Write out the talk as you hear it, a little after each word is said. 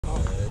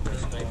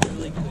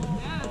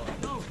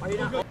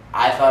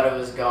I thought it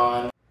was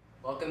gone.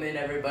 Welcome in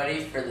everybody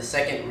for the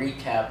second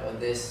recap of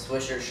this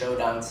Swisher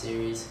Showdown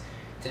series.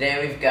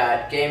 Today we've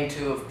got game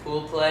 2 of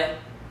pool play,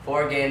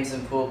 4 games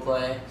in pool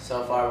play.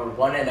 So far we're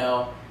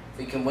 1-0. If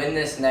we can win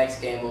this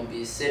next game, we'll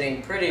be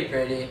sitting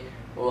pretty.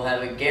 We'll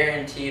have a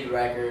guaranteed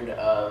record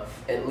of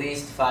at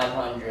least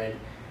 500.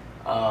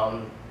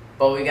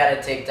 But we got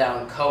to take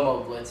down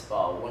Como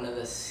Blitzball, one of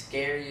the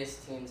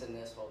scariest teams in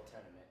this whole tournament.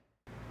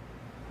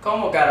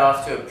 Como got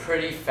off to a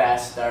pretty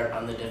fast start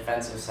on the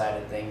defensive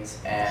side of things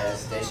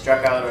as they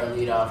struck out our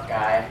leadoff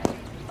guy.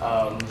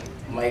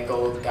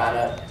 Michael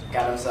got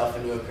himself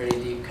into a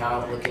pretty deep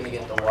count looking to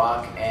get the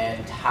walk,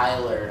 and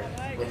Tyler,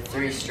 with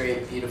 3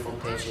 straight beautiful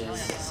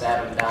pitches,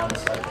 sat him down to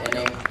start the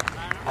inning.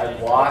 I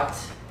walked,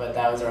 but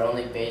that was our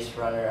only base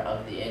runner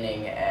of the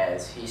inning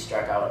as he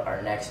struck out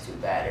our next 2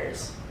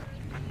 batters.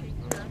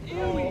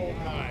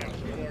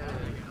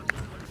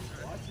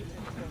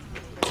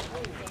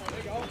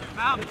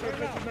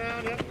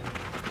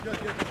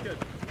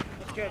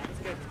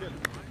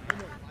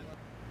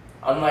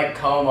 Unlike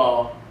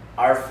Como,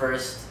 our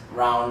first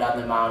round on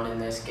the mound in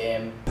this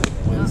game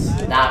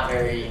was not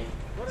very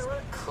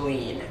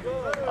clean.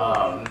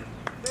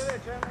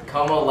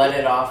 Como led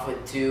it off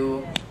with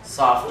 2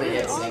 softly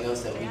hit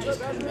singles that we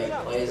just couldn't make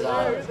plays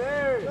on.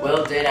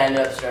 Will did end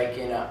up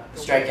striking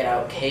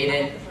out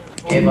Caden,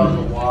 gave up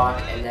a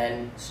walk, and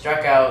then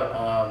struck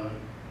out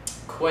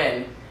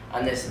Quinn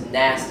on this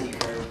nasty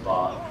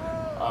curveball.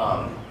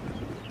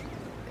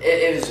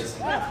 It was just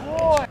a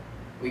bad pitch.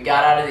 We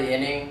got out of the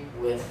inning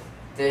with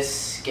this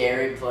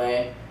scary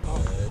play.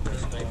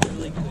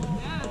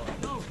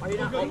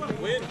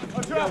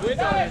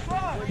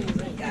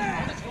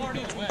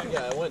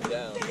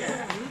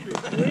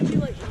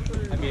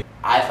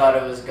 I thought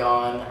it was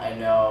gone. I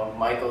know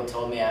Michael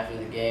told me after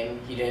the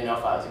game he didn't know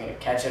if I was going to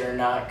catch it or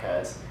not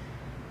because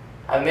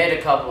I've made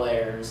a couple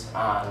errors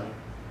on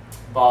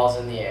balls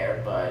in the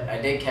air, but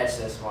I did catch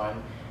this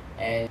one,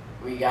 and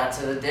we got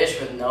to the dish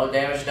with no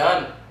damage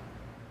done.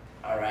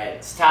 Alright,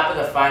 it's top of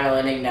the final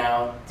inning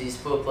now. These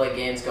pool play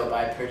games go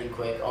by pretty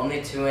quick.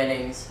 Only 2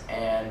 innings,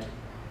 and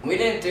we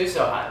didn't do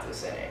so hot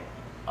this inning.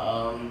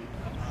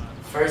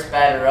 First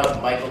batter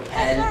up, Michael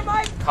Penn,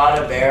 caught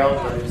a barrel,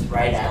 but it was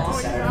right at the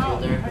center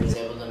fielder who was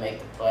able to make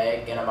the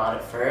play, get him out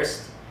at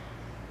first.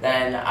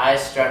 Then I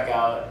struck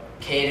out.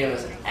 Caden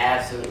was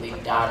absolutely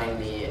dotting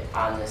me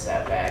on this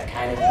at-bat.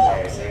 Kind of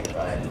embarrassing,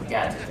 but we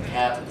got to the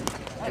cap.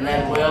 And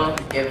then Will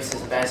gave us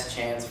his best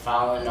chance,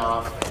 fouling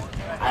off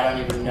I don't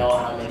even know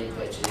how many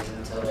pitches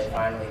until they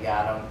finally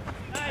got him.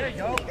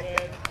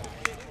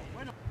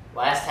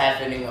 Last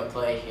half inning of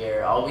play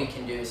here. All we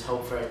can do is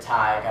hope for a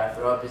tie. I gotta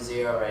throw up a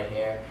 0 right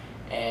here.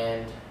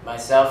 And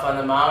myself on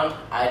the mound,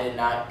 I did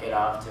not get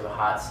off to a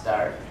hot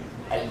start.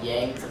 I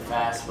yanked the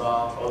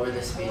fastball over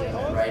the speed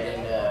limit right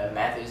into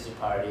Matthew's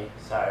party.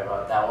 Sorry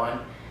about that one.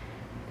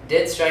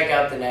 Did strike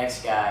out the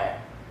next guy,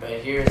 but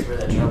here's where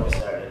the trouble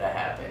started to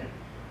happen.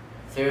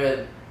 Threw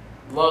a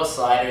low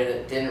slider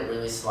that didn't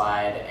really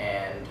slide,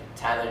 and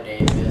Tyler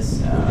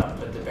Davis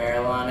put the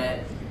barrel on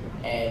it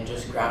and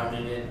just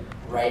grounded it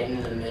right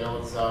into the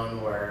middle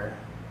zone where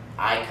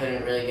I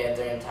couldn't really get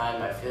there in time.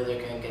 My fielder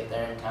couldn't get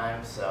there in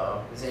time,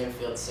 so it was an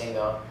infield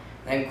single.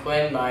 Then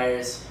Quinn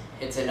Myers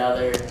hits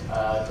another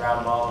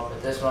ground ball,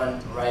 but this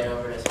one right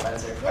over to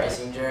Spencer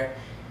Preisinger.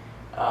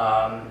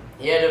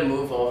 He had to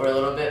move over a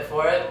little bit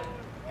for it,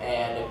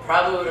 and it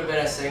probably would have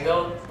been a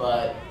single,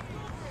 but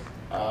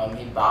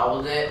he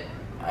bobbled it,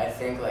 I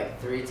think, like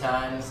 3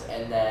 times,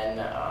 and then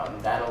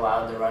that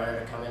allowed the runner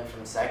to come in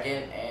from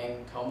second,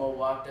 and Como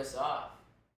walked us off.